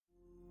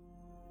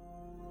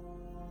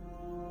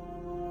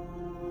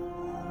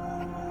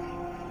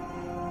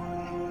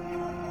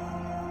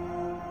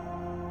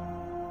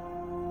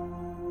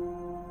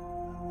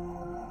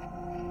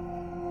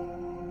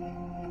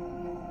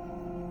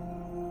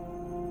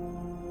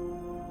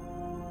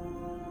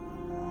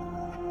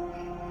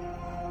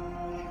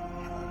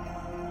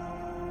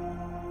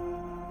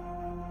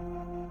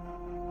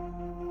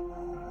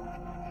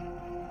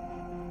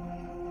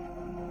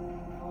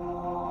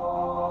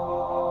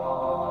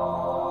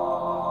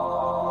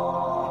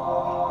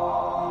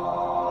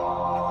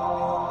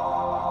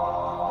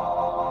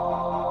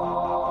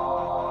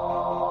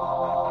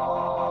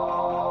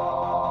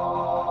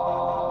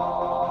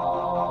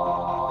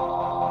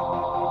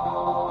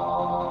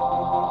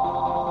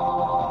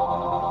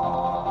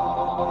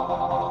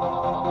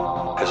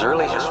As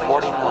early as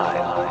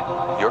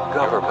 49, your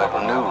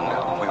government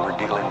knew we were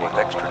dealing with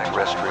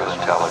extraterrestrial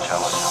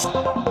intelligence.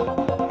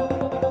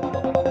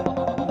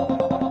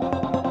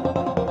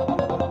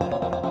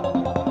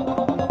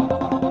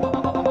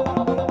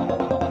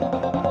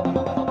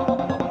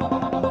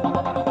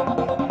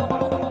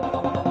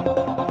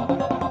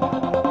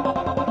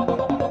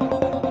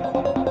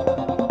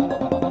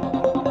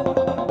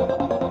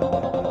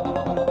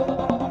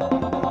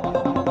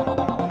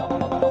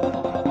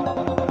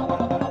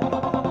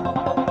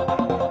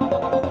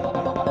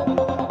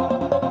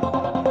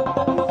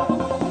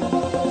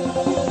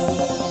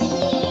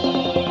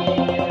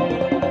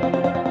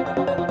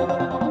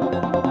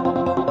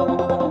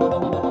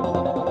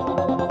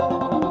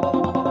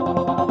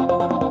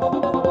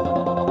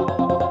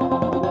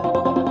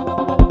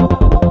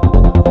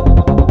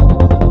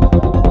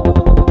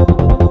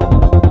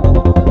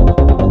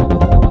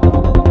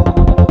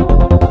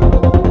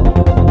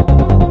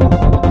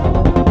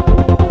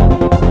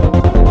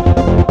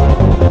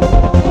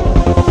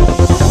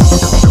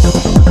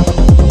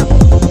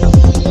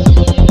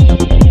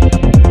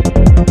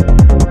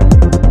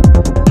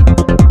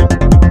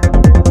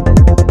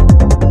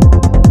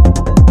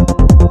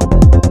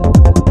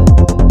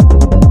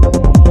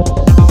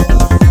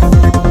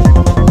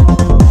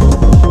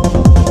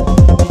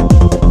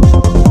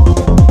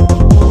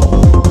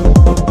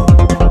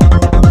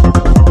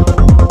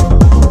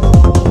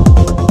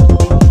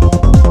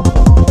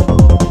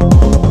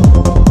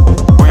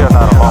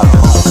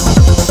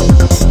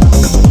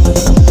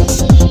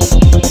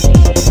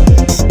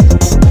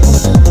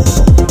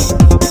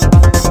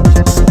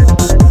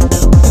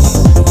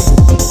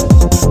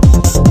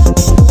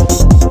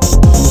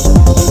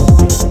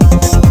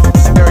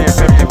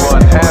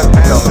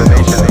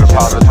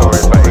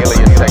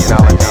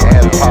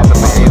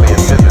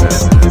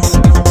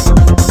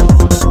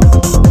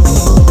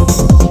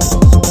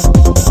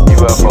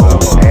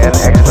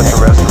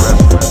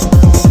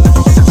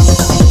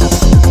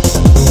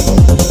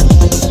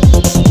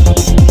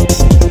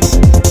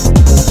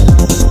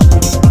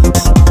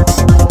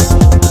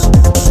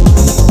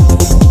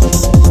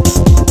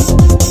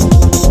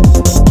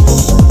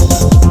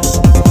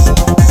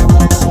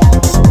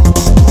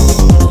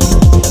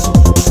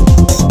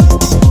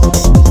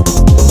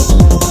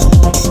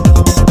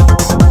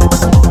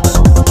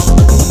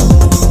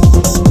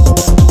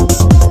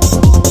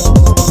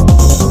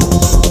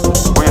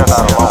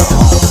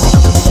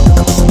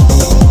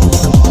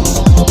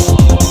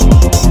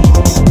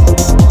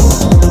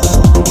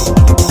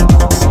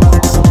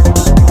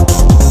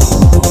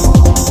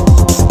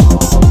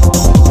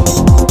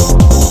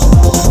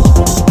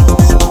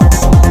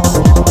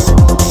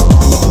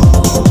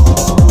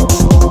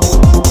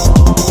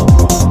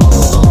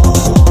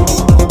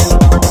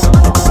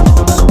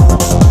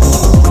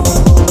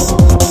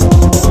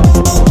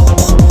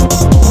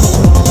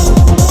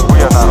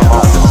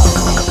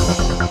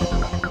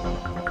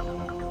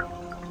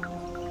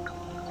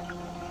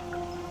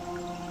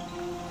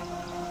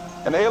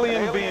 An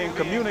alien being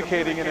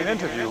communicating in an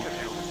interview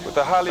with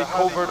the highly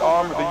covert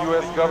arm of the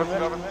U.S.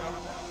 government.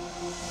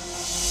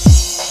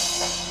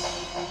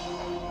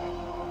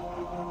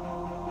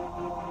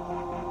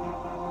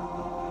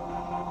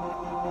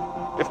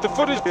 If the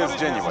footage is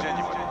genuine,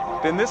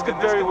 then this could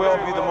very well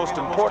be the most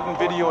important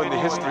video in the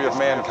history of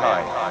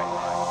mankind.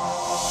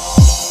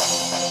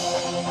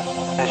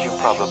 As you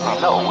probably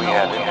know, we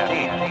have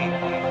indeed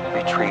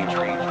retrieved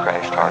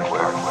crashed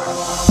hardware,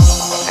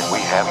 and we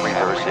have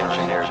reverse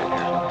engineered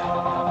it,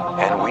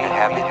 and we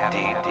have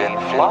indeed been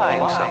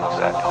flying some of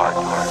that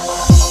hardware.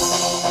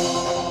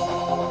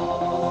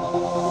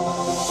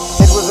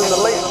 It was in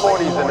the late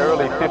 40s and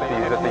early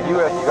 50s that the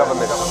U.S.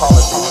 government's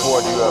policy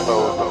toward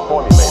UFOs was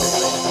formulated.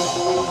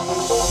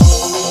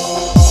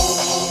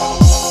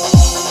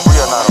 We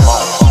are not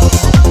alone.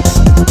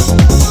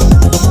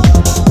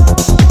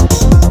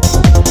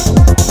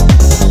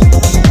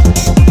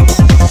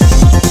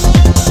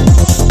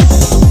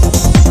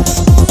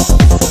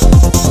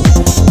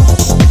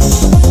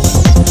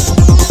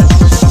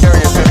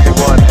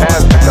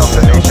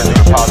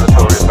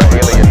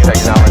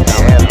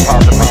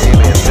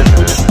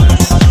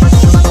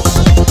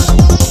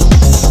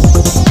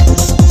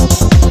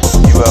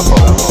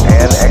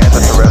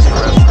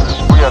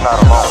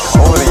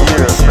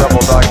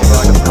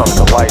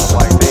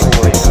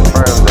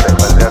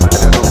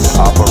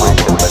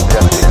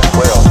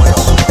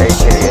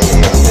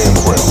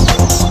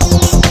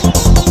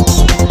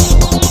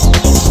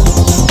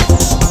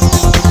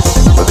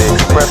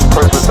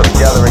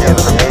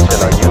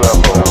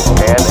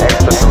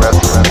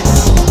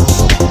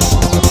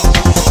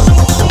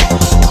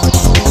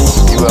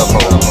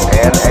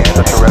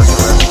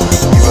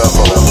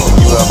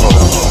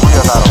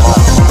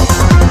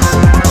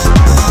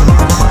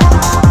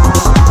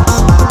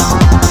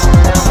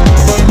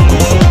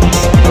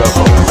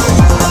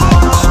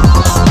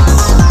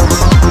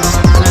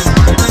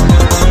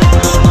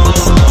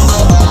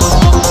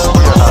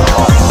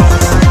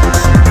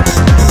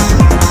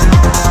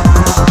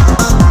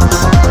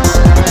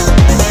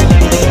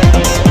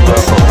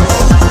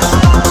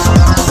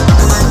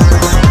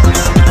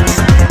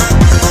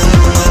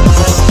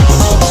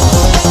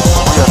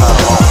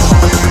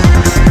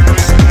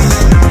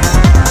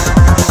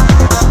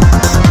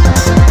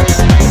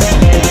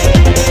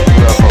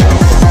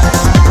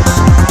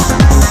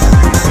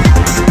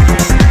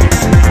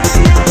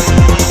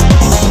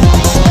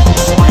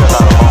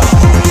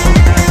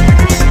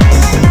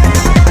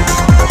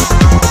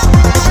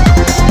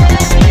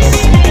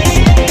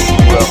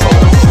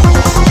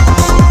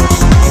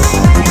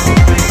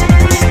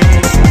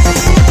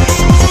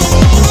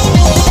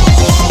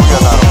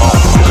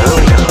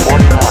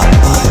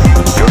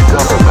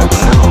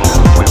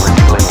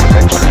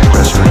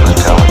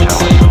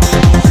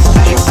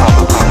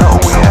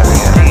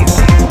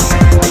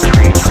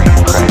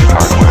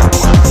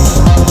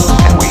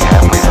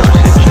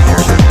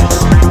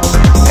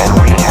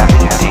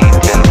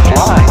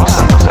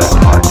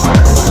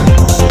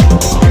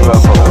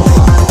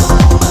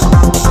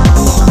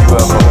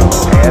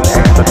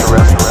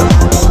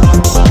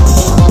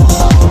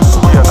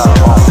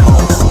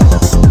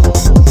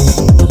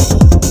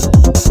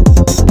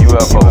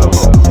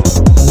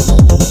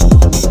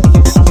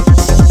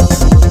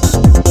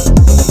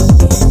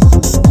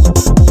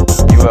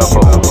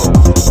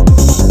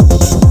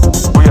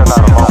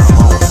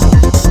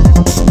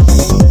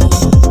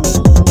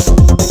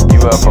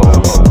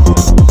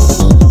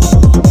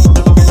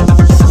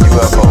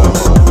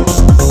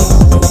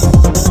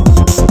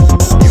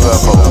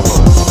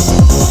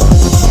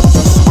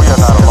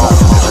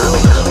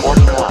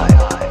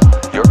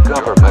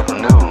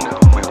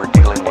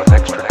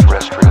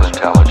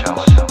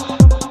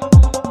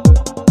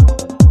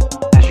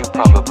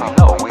 probably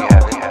know, we